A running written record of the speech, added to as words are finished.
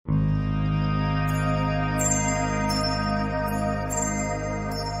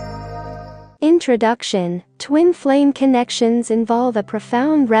Introduction. Twin flame connections involve a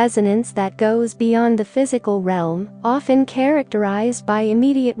profound resonance that goes beyond the physical realm, often characterized by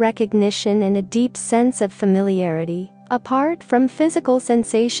immediate recognition and a deep sense of familiarity. Apart from physical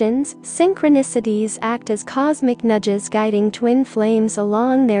sensations, synchronicities act as cosmic nudges guiding twin flames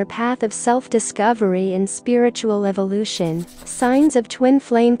along their path of self-discovery and spiritual evolution. Signs of twin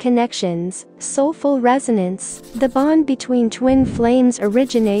flame connections. Soulful resonance. The bond between twin flames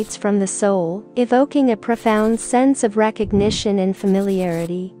originates from the soul, evoking a profound sense of recognition and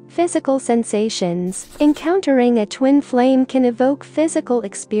familiarity. Physical sensations. Encountering a twin flame can evoke physical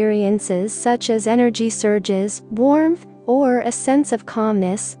experiences such as energy surges, warmth, or a sense of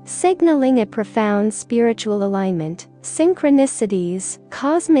calmness, signaling a profound spiritual alignment. Synchronicities.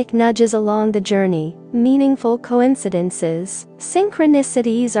 Cosmic nudges along the journey. Meaningful coincidences.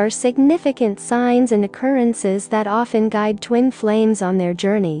 Synchronicities are significant signs and occurrences that often guide twin flames on their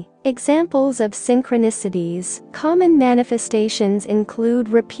journey. Examples of synchronicities. Common manifestations include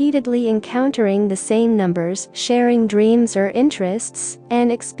repeatedly encountering the same numbers, sharing dreams or interests,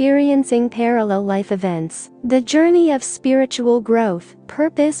 and experiencing parallel life events. The journey of spiritual growth.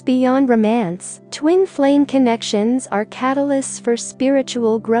 Purpose beyond romance. Twin flame connections are catalysts for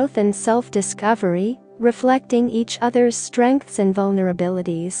spiritual growth and self-discovery, reflecting each other's strengths and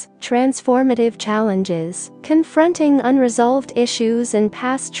vulnerabilities. Transformative challenges. Confronting unresolved issues and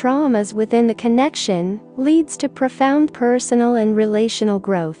past traumas within the connection leads to profound personal and relational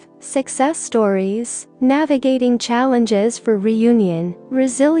growth. Success stories. Navigating challenges for reunion.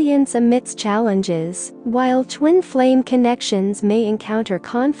 Resilience amidst challenges. While twin flame connections may encounter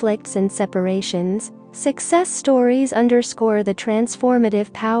conflicts and separations, success stories underscore the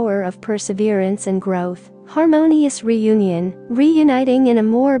transformative power of perseverance and growth. Harmonious reunion. Reuniting in a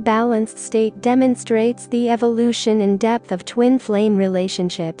more balanced state demonstrates the evolution and depth of twin flame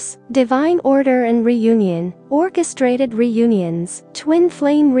relationships. Divine order and reunion. Orchestrated reunions. Twin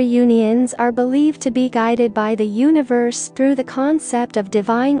flame reunions are believed to be guided by the universe through the concept of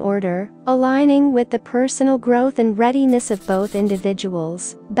divine order, aligning with the personal growth and readiness of both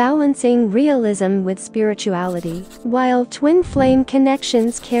individuals. Balancing realism with spirituality. While twin flame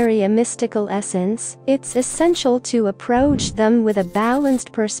connections carry a mystical essence, it's essential to approach them with a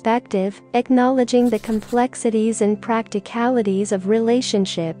balanced perspective, acknowledging the complexities and practicalities of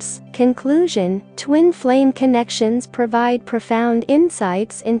relationships. Conclusion. Twin flame connections provide profound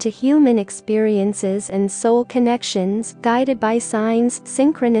insights into human experiences and soul connections, guided by signs,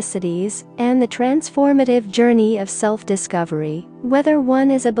 synchronicities, and the transformative journey of self-discovery. Whether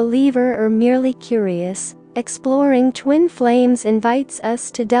one is a believer or merely curious, exploring twin flames invites us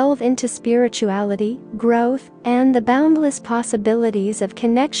to delve into spirituality, growth, and the boundless possibilities of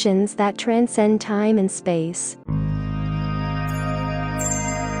connections that transcend time and space.